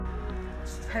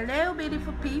Hello,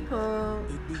 beautiful people.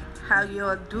 How you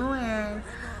all doing?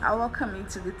 I welcome you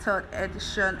to the third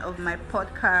edition of my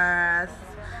podcast.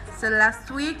 So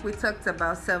last week we talked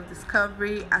about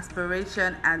self-discovery,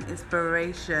 aspiration, and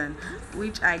inspiration,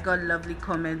 which I got lovely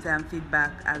comments and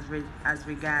feedback as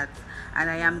regards. And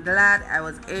I am glad I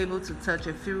was able to touch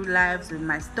a few lives with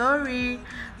my story.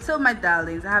 So my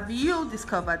darlings, have you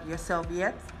discovered yourself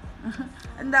yet?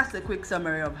 And that's a quick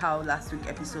summary of how last week's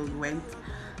episode went.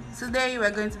 Today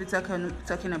we're going to be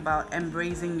talking about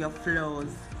embracing your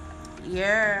flaws.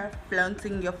 Yeah,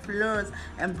 flaunting your flaws,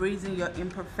 embracing your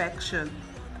imperfection.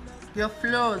 Your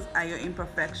flaws are your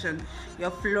imperfection.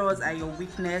 Your flaws are your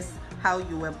weakness, how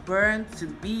you were born to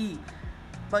be.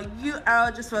 But you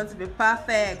all just want to be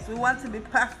perfect. We want to be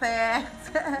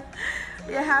perfect.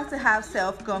 You have to have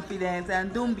self-confidence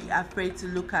and don't be afraid to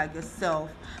look at yourself.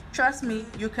 Trust me,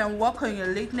 you can work on your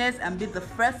lateness and be the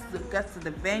first to get to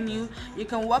the venue. You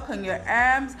can work on your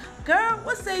arms. Girl,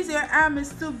 what says your arm is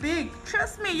too big?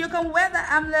 Trust me, you can wear the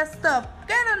armless stuff.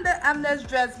 Get on the armless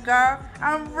dress, girl,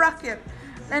 and rock it.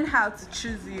 Learn how to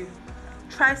choose you.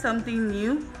 Try something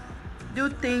new. Do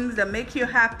things that make you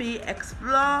happy.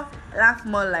 Explore. Laugh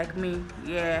more like me.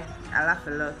 Yeah, I laugh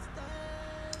a lot.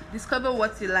 Discover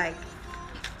what you like.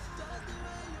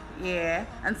 Yeah,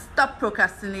 and stop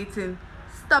procrastinating.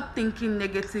 Stop thinking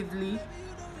negatively.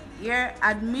 Yeah,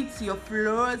 admit your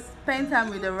flaws. Spend time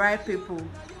with the right people.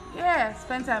 Yeah,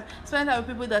 spend time with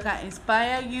people that can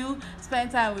inspire you.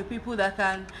 Spend time with people that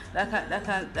can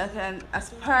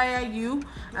aspire you.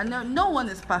 And no one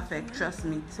is perfect, trust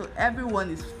me. So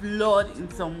everyone is flawed in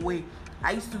some way.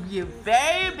 I used to be a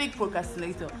very big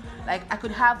procrastinator. Like I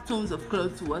could have tons of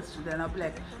clothes to wash today, and I'll be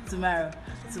like, tomorrow.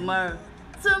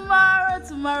 Do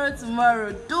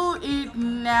it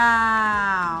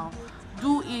now.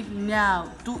 Do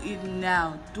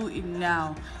it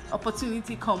now.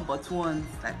 Opportunity come but once,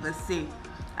 like they say.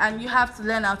 And you have to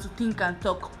learn how to think and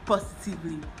talk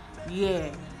positively. Yeah,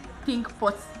 think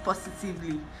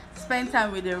positively. Spend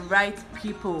time with the right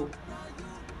people.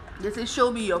 They say show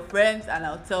me your friends and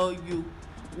I'll tell you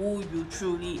who you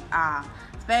truly are.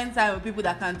 Spend time with people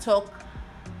that can talk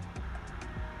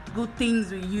good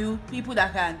things with you, people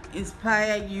that can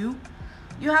inspire you.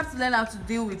 You have to learn how to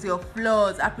deal with your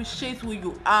flaws, appreciate who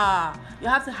you are. You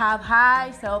have to have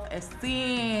high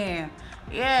self-esteem.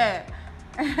 Yeah.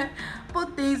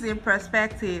 Put things in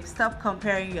perspective. Stop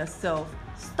comparing yourself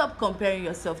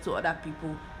to other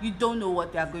people. You don't know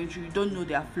what they are going through. You don't know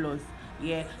their flaws.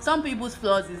 Yeah, some people's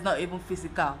flaws is not even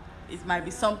physical. It might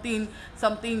be something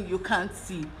you can't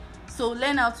see. So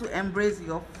learn how to embrace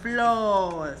your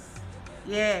flaws.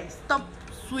 Yeah, stop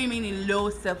swimming in low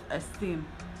self-esteem.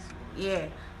 Yeah,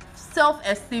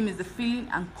 self-esteem is the feeling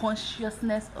and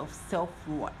consciousness of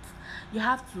self-worth. You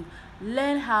have to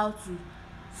learn how to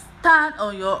stand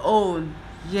on your own.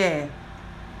 Yeah,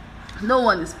 no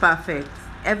one is perfect.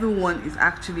 Everyone is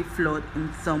actually flawed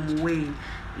in some way.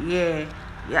 Yeah,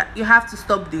 you have to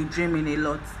stop daydreaming a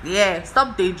lot. Yeah,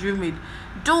 stop daydreaming.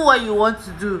 Do what you want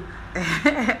to do.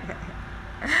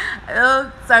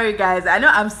 Oh, sorry guys, I know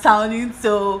I'm sounding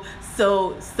so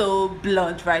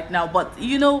blunt right now, but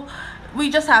we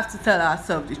just have to tell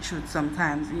ourselves the truth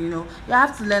sometimes. You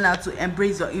have to learn how to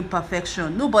embrace your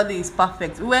imperfection. Nobody is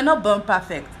perfect. We were not born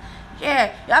perfect.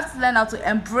 Yeah, you have to learn how to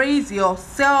embrace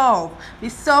yourself. Be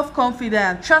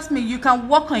self-confident. Trust me, you can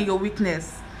work on your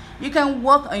weakness. You can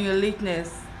work on your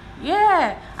lateness.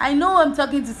 Yeah, I know I'm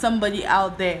talking to somebody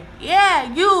out there.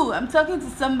 Yeah, I'm talking to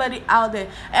somebody out there.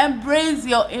 Embrace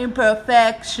your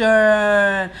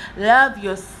imperfection. Love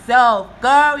yourself.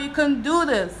 Girl, you can do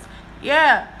this.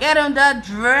 Yeah, get on that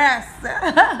dress.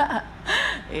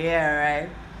 Yeah, right.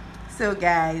 So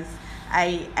guys,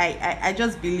 I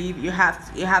just believe you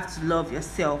have to love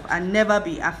yourself and never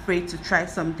be afraid to try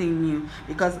something new,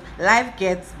 because life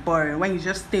gets boring when you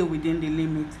just stay within the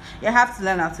limits. You have to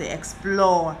learn how to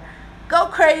explore. Go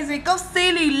crazy, go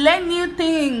silly, learn new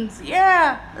things.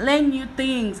 Yeah, learn new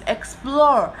things,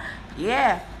 explore.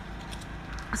 Yeah.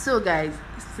 So guys,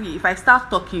 see, if I start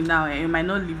talking now, you might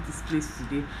not leave this place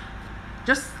today.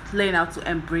 Just learn how to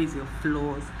embrace your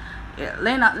flaws. Yeah,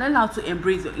 learn how to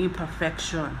embrace your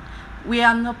imperfection. We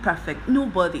are not perfect.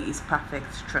 Nobody is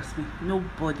perfect. Trust me.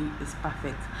 Nobody is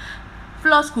perfect.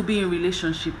 Flaws could be in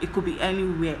relationship. It could be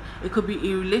anywhere. It could be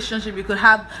in relationship. You could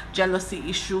have jealousy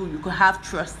issue. You could have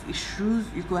trust issues.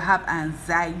 You could have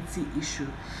anxiety issue.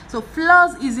 So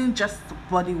flaws isn't just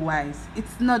body wise.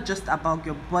 It's not just about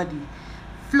your body.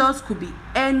 Flaws could be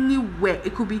anywhere.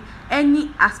 It could be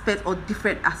any aspect or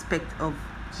different aspect of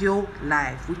your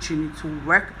life which you need to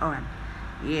work on.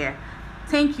 Yeah.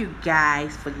 Thank you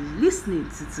guys for listening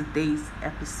to today's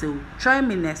episode. Join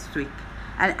me next week.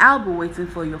 And I'll be waiting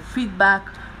for your feedback,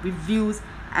 reviews,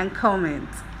 and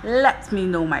comments. Let me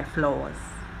know my flaws.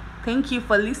 Thank you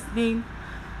for listening.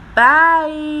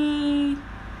 Bye.